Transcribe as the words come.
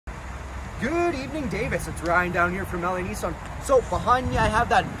Good evening, Davis. It's Ryan down here from LA Nissan. So behind me, I have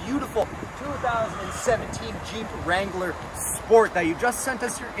that beautiful 2017 Jeep Wrangler Sport that you just sent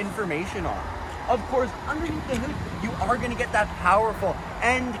us your information on. Of course, underneath the hood, you are going to get that powerful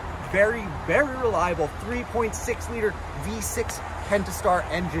and very, very reliable 3.6-liter V6 Pentastar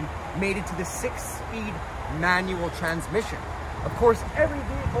engine mated to the 6-speed manual transmission. Of course, every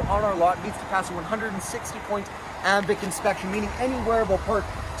vehicle on our lot needs to pass a 160-point AMVIC inspection, meaning any wearable part,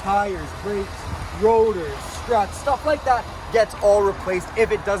 tires, brakes, rotors, struts, stuff like that gets all replaced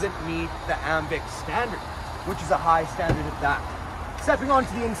if it doesn't meet the AMVIC standard, which is a high standard at that. Stepping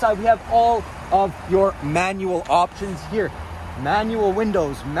onto the inside, we have all of your manual options here. Manual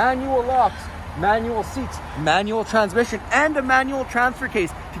windows, manual locks, manual seats, manual transmission, and a manual transfer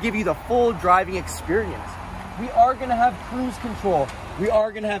case to give you the full driving experience. We are going to have cruise control. We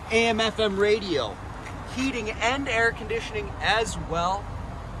are going to have AM/FM radio, heating and air conditioning, as well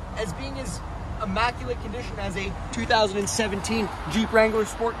as being as immaculate condition as a 2017 Jeep Wrangler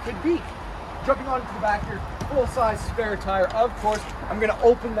Sport could be. Jumping onto the back here, full-size spare tire. Of course, I'm going to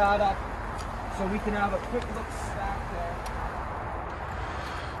open that up so we can have a quick look back there.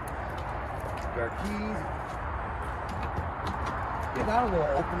 Spare keys. Give that a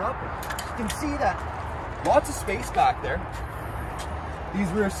little open up. You can see that lots of space back there. These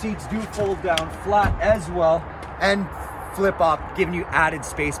rear seats do fold down flat as well and flip up, giving you added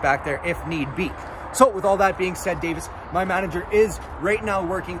space back there if need be. So with all that being said, Davis, my manager is right now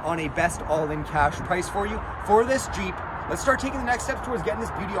working on a best all-in cash price for you for this Jeep. Let's start taking the next steps towards getting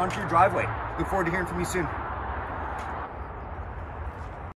this beauty onto your driveway. Look forward to hearing from you soon.